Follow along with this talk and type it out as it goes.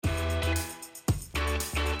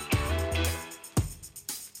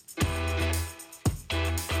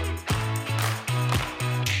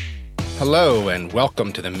Hello, and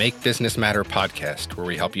welcome to the Make Business Matter podcast, where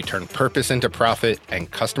we help you turn purpose into profit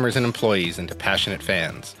and customers and employees into passionate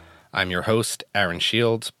fans. I'm your host, Aaron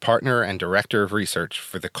Shields, partner and director of research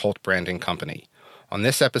for the Cult Branding Company. On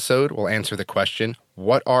this episode, we'll answer the question,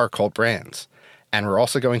 what are cult brands? And we're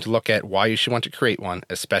also going to look at why you should want to create one,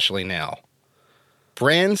 especially now.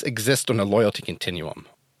 Brands exist on a loyalty continuum.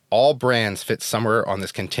 All brands fit somewhere on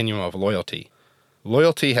this continuum of loyalty.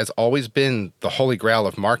 Loyalty has always been the holy grail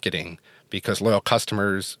of marketing because loyal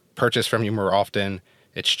customers purchase from you more often.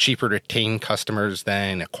 It's cheaper to retain customers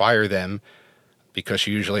than acquire them because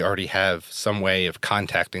you usually already have some way of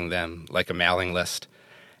contacting them, like a mailing list.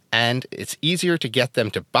 And it's easier to get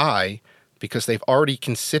them to buy because they've already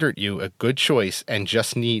considered you a good choice and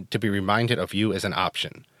just need to be reminded of you as an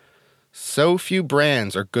option. So few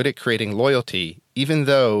brands are good at creating loyalty, even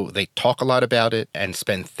though they talk a lot about it and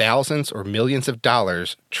spend thousands or millions of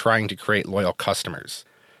dollars trying to create loyal customers.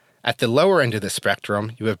 At the lower end of the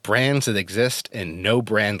spectrum, you have brands that exist in no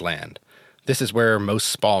brand land. This is where most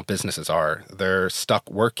small businesses are. They're stuck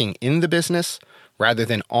working in the business rather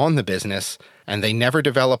than on the business, and they never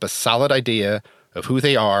develop a solid idea of who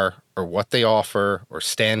they are or what they offer or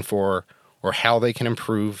stand for or how they can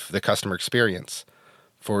improve the customer experience.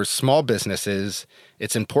 For small businesses,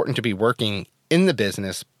 it's important to be working in the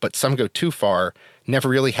business, but some go too far, never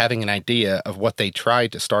really having an idea of what they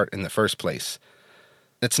tried to start in the first place.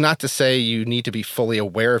 That's not to say you need to be fully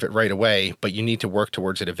aware of it right away, but you need to work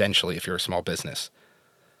towards it eventually if you're a small business.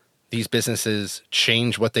 These businesses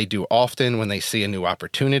change what they do often when they see a new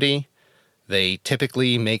opportunity. They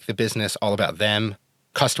typically make the business all about them.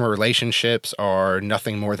 Customer relationships are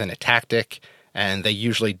nothing more than a tactic, and they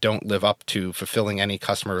usually don't live up to fulfilling any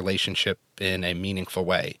customer relationship in a meaningful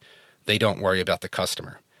way. They don't worry about the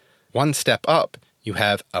customer. One step up, you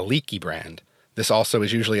have a leaky brand. This also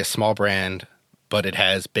is usually a small brand, but it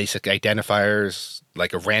has basic identifiers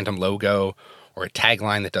like a random logo or a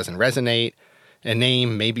tagline that doesn't resonate, a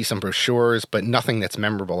name, maybe some brochures, but nothing that's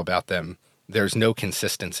memorable about them. There's no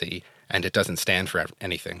consistency, and it doesn't stand for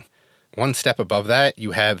anything. One step above that,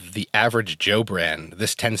 you have the average Joe brand.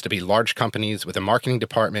 This tends to be large companies with a marketing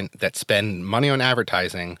department that spend money on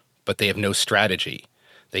advertising, but they have no strategy.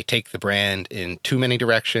 They take the brand in too many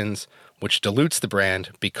directions, which dilutes the brand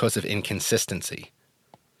because of inconsistency.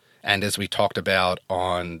 And as we talked about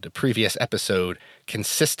on the previous episode,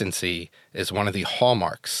 consistency is one of the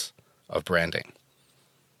hallmarks of branding.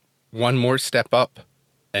 One more step up,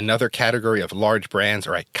 another category of large brands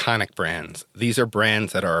are iconic brands. These are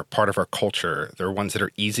brands that are part of our culture. They're ones that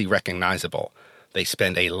are easy recognizable. They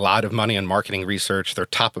spend a lot of money on marketing research. They're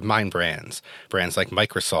top-of-mind brands. Brands like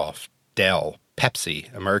Microsoft, Dell,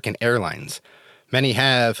 Pepsi, American Airlines. Many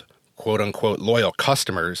have quote-unquote loyal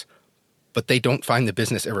customers, but they don't find the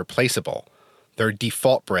business irreplaceable. They're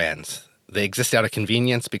default brands. They exist out of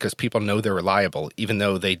convenience because people know they're reliable, even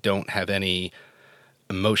though they don't have any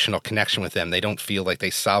emotional connection with them. They don't feel like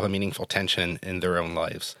they solve a meaningful tension in their own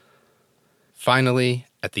lives. Finally,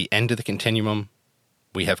 at the end of the continuum,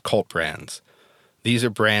 we have cult brands. These are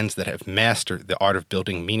brands that have mastered the art of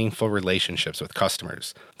building meaningful relationships with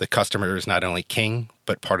customers. The customer is not only king,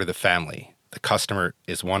 but part of the family. The customer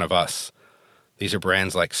is one of us. These are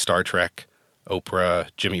brands like Star Trek, Oprah,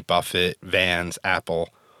 Jimmy Buffett, Vans, Apple.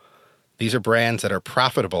 These are brands that are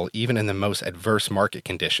profitable even in the most adverse market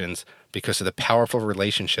conditions because of the powerful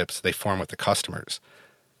relationships they form with the customers.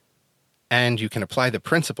 And you can apply the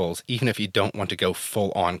principles even if you don't want to go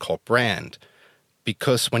full-on cult brand.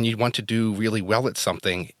 Because when you want to do really well at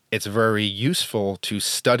something, it's very useful to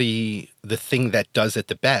study the thing that does it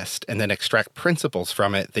the best and then extract principles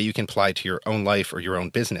from it that you can apply to your own life or your own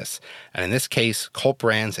business. And in this case, cult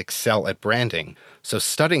brands excel at branding. So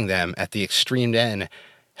studying them at the extreme end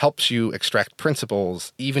helps you extract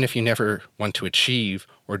principles even if you never want to achieve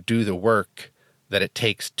or do the work that it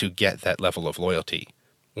takes to get that level of loyalty.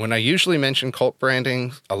 When I usually mention cult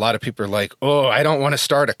branding, a lot of people are like, oh, I don't want to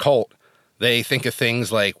start a cult. They think of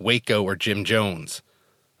things like Waco or Jim Jones.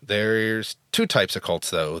 There's two types of cults,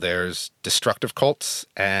 though. There's destructive cults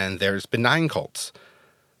and there's benign cults.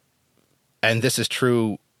 And this is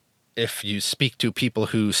true if you speak to people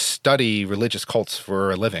who study religious cults for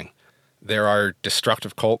a living. There are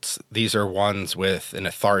destructive cults. These are ones with an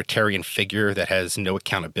authoritarian figure that has no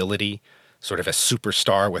accountability, sort of a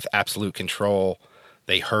superstar with absolute control.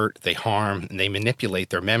 They hurt, they harm, and they manipulate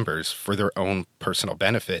their members for their own personal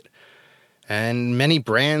benefit. And many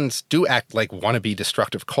brands do act like wannabe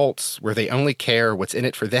destructive cults where they only care what's in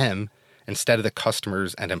it for them instead of the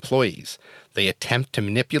customers and employees. They attempt to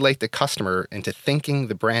manipulate the customer into thinking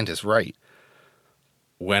the brand is right.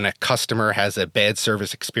 When a customer has a bad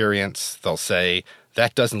service experience, they'll say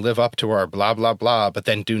that doesn't live up to our blah, blah, blah, but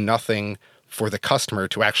then do nothing for the customer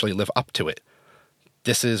to actually live up to it.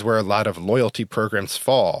 This is where a lot of loyalty programs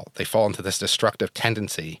fall. They fall into this destructive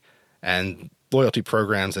tendency. And loyalty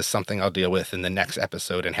programs is something I'll deal with in the next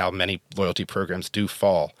episode, and how many loyalty programs do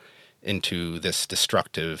fall into this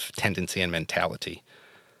destructive tendency and mentality.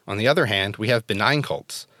 On the other hand, we have benign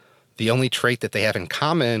cults. The only trait that they have in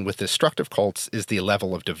common with destructive cults is the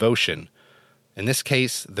level of devotion. In this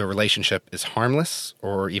case, the relationship is harmless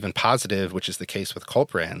or even positive, which is the case with cult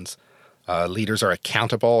brands. Leaders are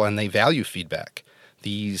accountable and they value feedback.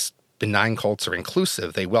 These benign cults are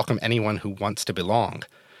inclusive. They welcome anyone who wants to belong.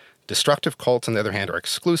 Destructive cults, on the other hand, are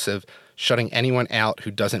exclusive, shutting anyone out who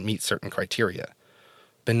doesn't meet certain criteria.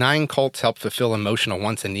 Benign cults help fulfill emotional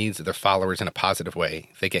wants and needs of their followers in a positive way.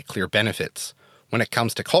 They get clear benefits. When it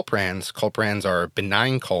comes to cult brands are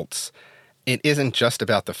benign cults. It isn't just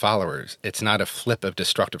about the followers. It's not a flip of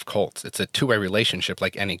destructive cults. It's a two-way relationship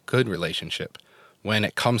like any good relationship. When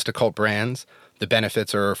it comes to cult brands, the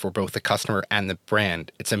benefits are for both the customer and the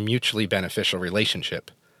brand. It's a mutually beneficial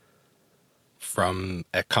relationship. From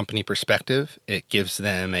a company perspective, it gives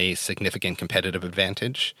them a significant competitive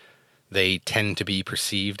advantage. They tend to be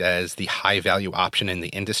perceived as the high-value option in the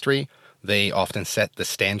industry. They often set the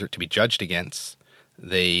standard to be judged against.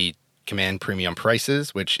 They command premium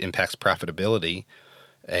prices, which impacts profitability.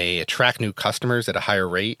 They attract new customers at a higher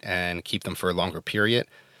rate and keep them for a longer period.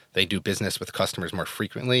 They do business with customers more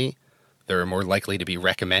frequently. They're more likely to be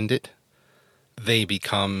recommended. They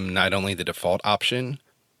become not only the default option,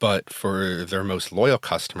 but for their most loyal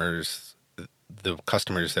customers, the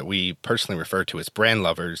customers that we personally refer to as brand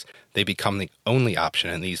lovers, they become the only option.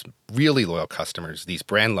 And these really loyal customers, these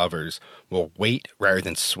brand lovers, will wait rather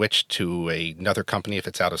than switch to another company if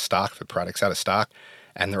it's out of stock, if the product's out of stock.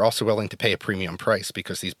 And they're also willing to pay a premium price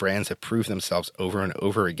because these brands have proved themselves over and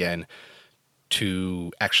over again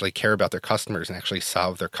to actually care about their customers and actually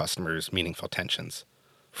solve their customers' meaningful tensions.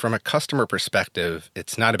 From a customer perspective,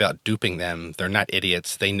 it's not about duping them. They're not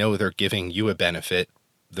idiots. They know they're giving you a benefit.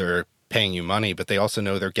 They're paying you money, but they also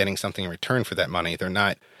know they're getting something in return for that money. They're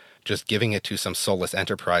not just giving it to some soulless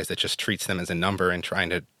enterprise that just treats them as a number and trying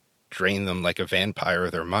to drain them like a vampire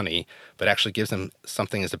of their money, but actually gives them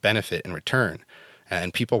something as a benefit in return.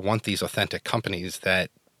 And people want these authentic companies that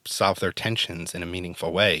solve their tensions in a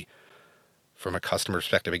meaningful way. From a customer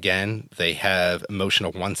perspective, again, they have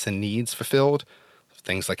emotional wants and needs fulfilled,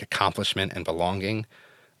 things like accomplishment and belonging.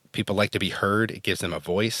 People like to be heard. It gives them a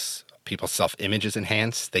voice. People's self-image is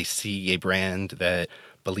enhanced. They see a brand that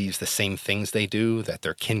believes the same things they do, that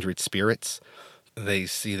they're kindred spirits. They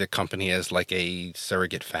see the company as like a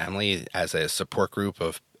surrogate family, as a support group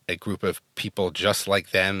of a group of people just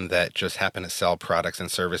like them that just happen to sell products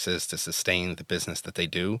and services to sustain the business that they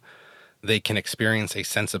do. They can experience a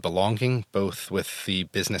sense of belonging, both with the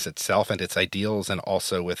business itself and its ideals, and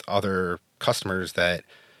also with other customers that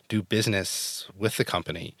do business with the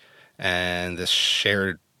company. And this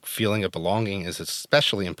shared feeling of belonging is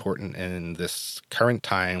especially important in this current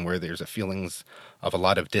time where there's a feelings of a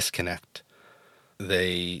lot of disconnect.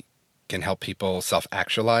 They can help people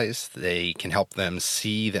self-actualize. They can help them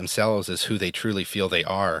see themselves as who they truly feel they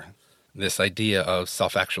are. This idea of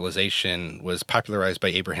self-actualization was popularized by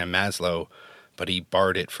Abraham Maslow, but he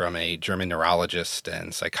borrowed it from a German neurologist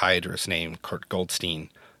and psychiatrist named Kurt Goldstein.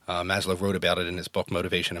 Maslow wrote about it in his book,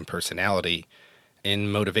 Motivation and Personality.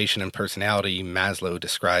 In Motivation and Personality, Maslow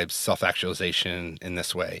describes self-actualization in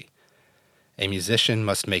this way. A musician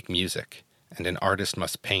must make music, and an artist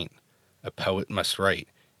must paint. A poet must write,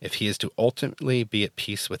 if he is to ultimately be at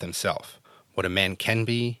peace with himself. What a man can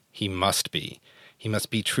be, he must be. He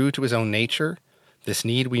must be true to his own nature. This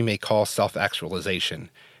need we may call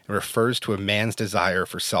self-actualization. It refers to a man's desire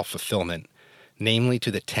for self-fulfillment, namely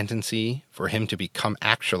to the tendency for him to become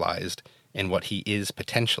actualized in what he is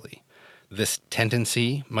potentially. This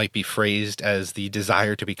tendency might be phrased as the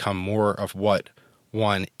desire to become more of what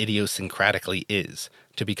one idiosyncratically is,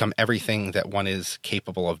 to become everything that one is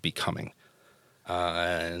capable of becoming.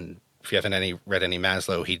 And if you haven't read any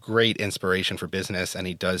Maslow, he's great inspiration for business, and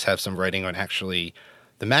he does have some writing on actually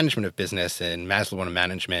the management of business in Maslow on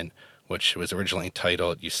Management, which was originally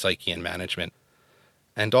titled Psyche and Management.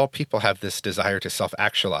 And all people have this desire to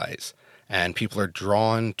self-actualize, and people are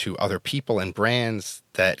drawn to other people and brands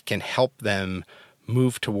that can help them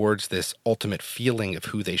move towards this ultimate feeling of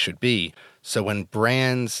who they should be. So when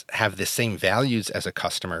brands have the same values as a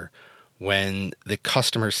customer, when the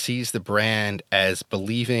customer sees the brand as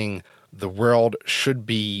believing the world should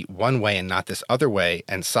be one way and not this other way,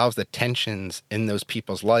 and solves the tensions in those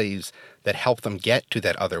people's lives that help them get to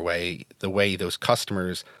that other way, the way those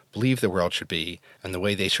customers believe the world should be, and the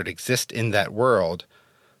way they should exist in that world,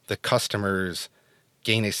 the customers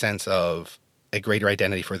gain a sense of a greater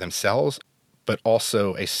identity for themselves, but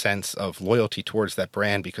also a sense of loyalty towards that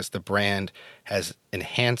brand because the brand has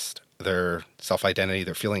enhanced their self-identity,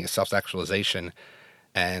 their feeling of self-actualization,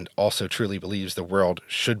 and also truly believes the world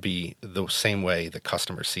should be the same way the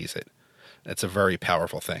customer sees it. It's a very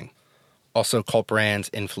powerful thing. Also, cult brands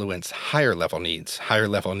influence higher level needs. Higher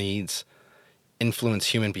level needs influence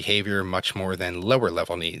human behavior much more than lower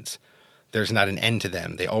level needs. There's not an end to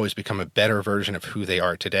them. They always become a better version of who they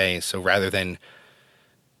are today. So rather than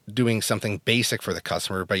doing something basic for the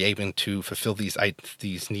customer by able to fulfill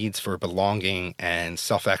these needs for belonging and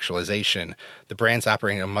self-actualization, the brand's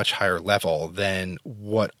operating at a much higher level than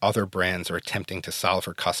what other brands are attempting to solve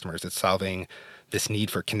for customers. It's solving this need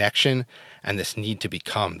for connection and this need to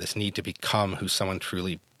become who someone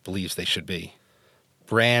truly believes they should be.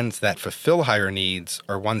 Brands that fulfill higher needs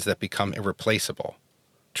are ones that become irreplaceable.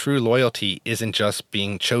 True loyalty isn't just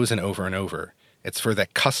being chosen over and over. It's for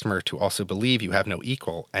that customer to also believe you have no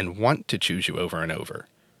equal and want to choose you over and over.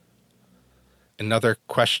 Another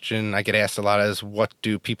question I get asked a lot is, what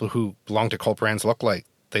do people who belong to cult brands look like?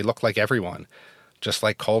 They look like everyone. Just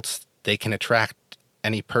like cults, they can attract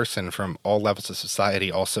any person from all levels of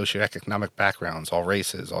society, all socioeconomic backgrounds, all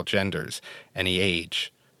races, all genders, any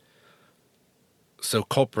age. So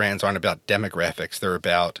cult brands aren't about demographics. They're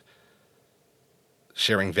about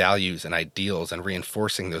sharing values and ideals and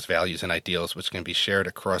reinforcing those values and ideals, which can be shared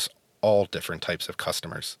across all different types of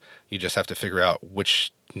customers. You just have to figure out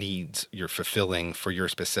which needs you're fulfilling for your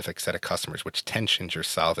specific set of customers, which tensions you're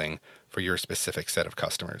solving for your specific set of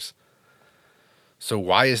customers. So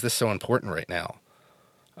why is this so important right now?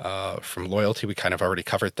 From loyalty, we kind of already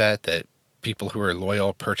covered that people who are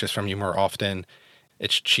loyal purchase from you more often.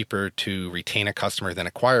 It's cheaper to retain a customer than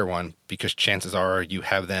acquire one because chances are you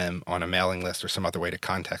have them on a mailing list or some other way to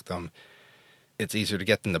contact them. It's easier to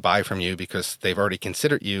get them to buy from you because they've already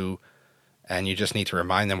considered you and you just need to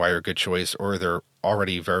remind them why you're a good choice, or they're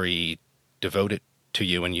already very devoted to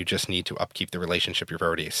you and you just need to upkeep the relationship you've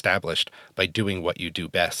already established by doing what you do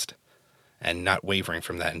best and not wavering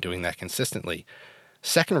from that and doing that consistently.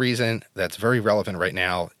 Second reason that's very relevant right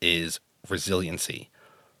now is resiliency.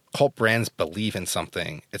 Cult brands believe in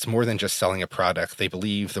something. It's more than just selling a product. They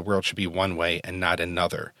believe the world should be one way and not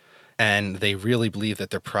another. And they really believe that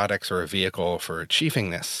their products are a vehicle for achieving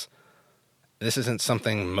this. This isn't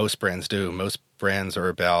something most brands do. Most brands are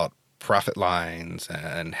about profit lines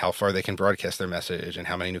and how far they can broadcast their message and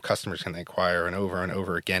how many new customers can they acquire, and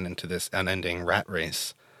over again into this unending rat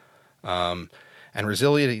race. And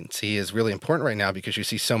resiliency is really important right now because you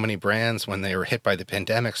see so many brands, when they were hit by the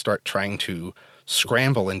pandemic, start trying to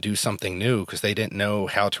scramble and do something new because they didn't know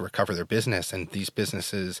how to recover their business. And these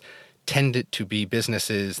businesses tended to be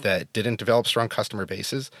businesses that didn't develop strong customer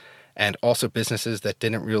bases, and also businesses that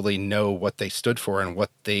didn't really know what they stood for and what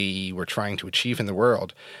they were trying to achieve in the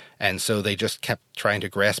world. And so they just kept trying to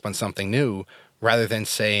grasp on something new rather than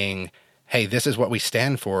saying, hey, this is what we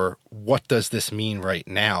stand for. What does this mean right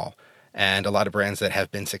now? And a lot of brands that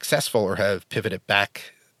have been successful or have pivoted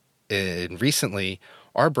back in recently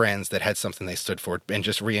are brands that had something they stood for and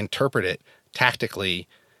just reinterpret it tactically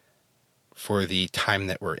for the time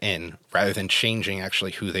that we're in, rather than changing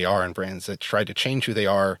actually who they are. And brands that tried to change who they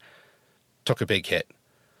are took a big hit.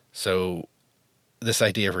 So this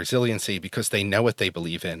idea of resiliency, because they know what they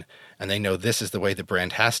believe in and they know this is the way the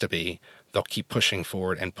brand has to be, they'll keep pushing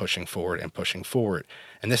forward and pushing forward and pushing forward.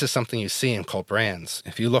 And this is something you see in cult brands.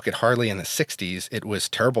 If you look at Harley in the 60s, it was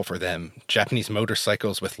terrible for them. Japanese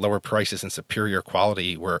motorcycles with lower prices and superior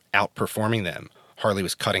quality were outperforming them. Harley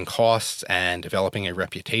was cutting costs and developing a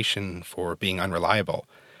reputation for being unreliable.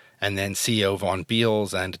 And then CEO Von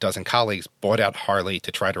Beals and a dozen colleagues bought out Harley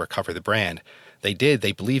to try to recover the brand. They did.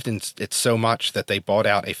 They believed in it so much that they bought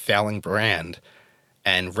out a failing brand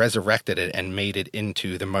and resurrected it and made it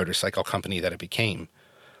into the motorcycle company that it became.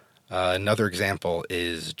 Another example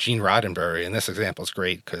is Gene Roddenberry, and this example is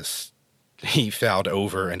great because he failed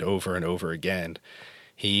over and over and over again.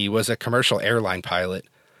 He was a commercial airline pilot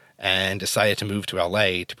and decided to move to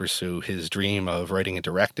LA to pursue his dream of writing and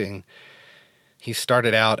directing. He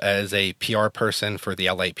started out as a PR person for the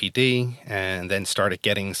LAPD and then started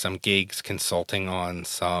getting some gigs consulting on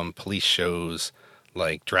some police shows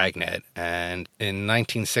like Dragnet. And in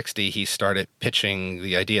 1960, he started pitching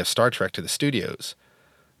the idea of Star Trek to the studios.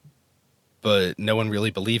 But no one really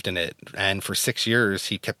believed in it. And for 6 years,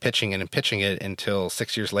 he kept pitching it until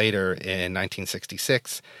 6 years later in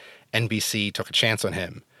 1966, NBC took a chance on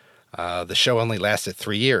him. The show only lasted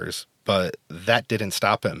 3 years, but that didn't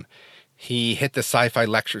stop him. He hit the sci-fi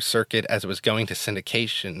lecture circuit as it was going to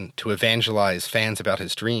syndication to evangelize fans about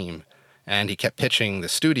his dream, and he kept pitching the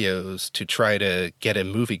studios to try to get a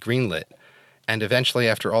movie greenlit. And eventually,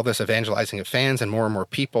 after all this evangelizing of fans and more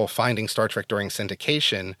people finding Star Trek during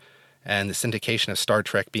syndication, and the syndication of Star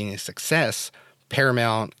Trek being a success,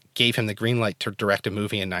 Paramount gave him the green light to direct a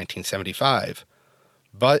movie in 1975.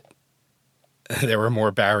 But there were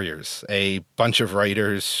more barriers. A bunch of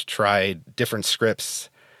writers tried different scripts,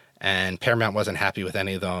 and Paramount wasn't happy with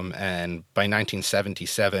any of them. And by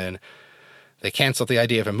 1977, they canceled the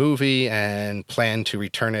idea of a movie and planned to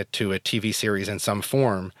return it to a TV series in some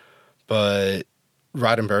form. But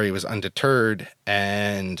Roddenberry was undeterred,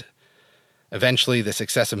 and eventually the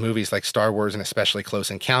success of movies like Star Wars and especially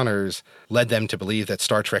Close Encounters led them to believe that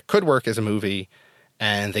Star Trek could work as a movie,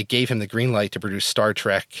 and they gave him the green light to produce Star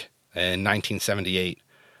Trek in 1978,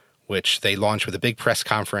 which they launched with a big press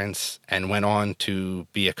conference and went on to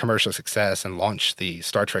be a commercial success and launch the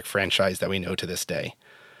Star Trek franchise that we know to this day.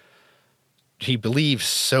 He believed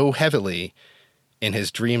so heavily in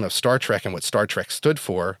his dream of Star Trek and what Star Trek stood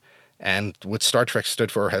for, and what Star Trek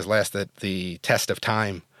stood for has lasted the test of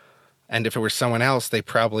time. And if it were someone else, they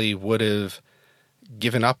probably would have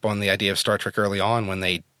given up on the idea of Star Trek early on when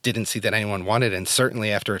they didn't see that anyone wanted, and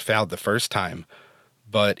certainly after it failed the first time.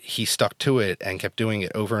 But he stuck to it and kept doing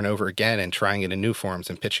it over and over again and trying it in new forms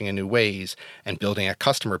and pitching in new ways and building a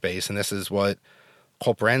customer base. And this is what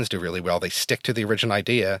cult brands do really well. They stick to the original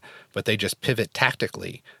idea, but they just pivot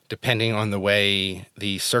tactically depending on the way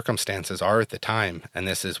the circumstances are at the time. And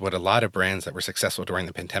this is what a lot of brands that were successful during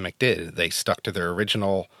the pandemic did. They stuck to their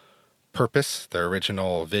original purpose, their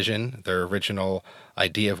original vision, their original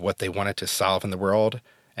idea of what they wanted to solve in the world,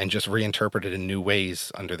 and just reinterpreted in new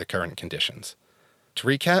ways under the current conditions. To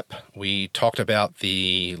recap, we talked about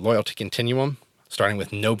the loyalty continuum, starting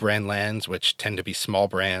with no brand lands, which tend to be small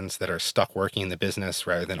brands that are stuck working in the business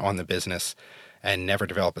rather than on the business and never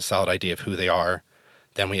develop a solid idea of who they are.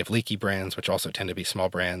 Then we have leaky brands, which also tend to be small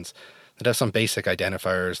brands that have some basic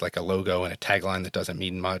identifiers like a logo and a tagline that doesn't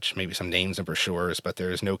mean much, maybe some names and brochures, but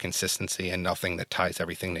there is no consistency and nothing that ties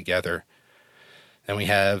everything together. Then we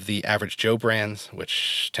have the average Joe brands,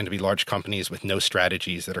 which tend to be large companies with no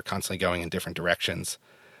strategies that are constantly going in different directions.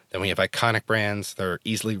 Then we have iconic brands that are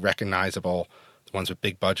easily recognizable, the ones with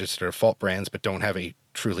big budgets that are default brands but don't have a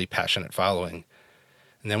truly passionate following.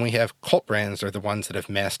 And then we have cult brands that are the ones that have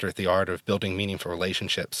mastered the art of building meaningful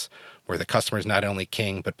relationships, where the customer is not only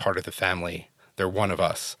king but part of the family. They're one of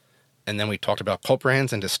us. And then we talked about cult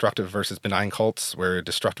brands and destructive versus benign cults, where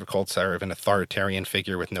destructive cults are of an authoritarian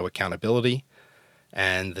figure with no accountability,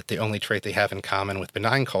 and that the only trait they have in common with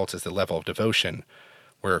benign cults is the level of devotion,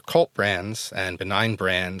 where cult brands and benign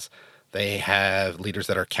brands, they have leaders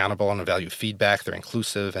that are accountable and value feedback, they're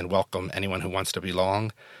inclusive and welcome anyone who wants to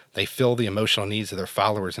belong, they fill the emotional needs of their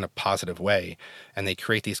followers in a positive way, and they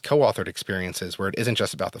create these co-authored experiences where it isn't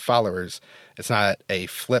just about the followers, it's not a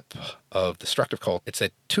flip of destructive cult, it's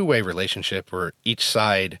a two-way relationship where each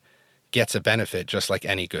side gets a benefit just like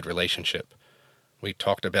any good relationship. We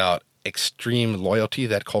talked about extreme loyalty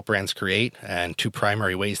that cult brands create, and two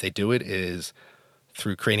primary ways they do it is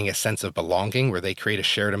through creating a sense of belonging, where they create a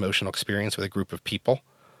shared emotional experience with a group of people,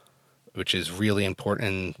 which is really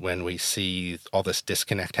important when we see all this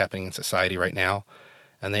disconnect happening in society right now.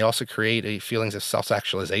 And they also create a feelings of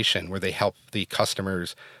self-actualization, where they help the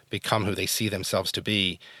customers become who they see themselves to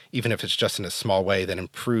be, even if it's just in a small way that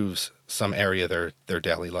improves some area of their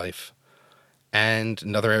daily life. And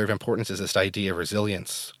another area of importance is this idea of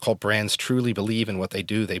resilience. Cult brands truly believe in what they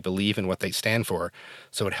do. They believe in what they stand for.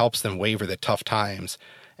 So it helps them waver the tough times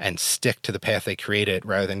and stick to the path they created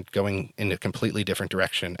rather than going in a completely different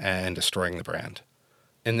direction and destroying the brand.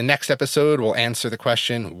 In the next episode, we'll answer the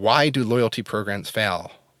question, why do loyalty programs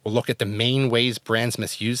fail? We'll look at the main ways brands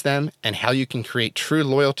misuse them and how you can create true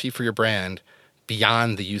loyalty for your brand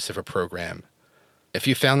beyond the use of a program. If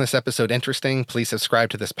you found this episode interesting, please subscribe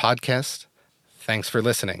to this podcast. Thanks for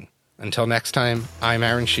listening. Until next time, I'm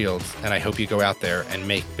Aaron Shields, and I hope you go out there and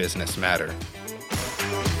make business matter.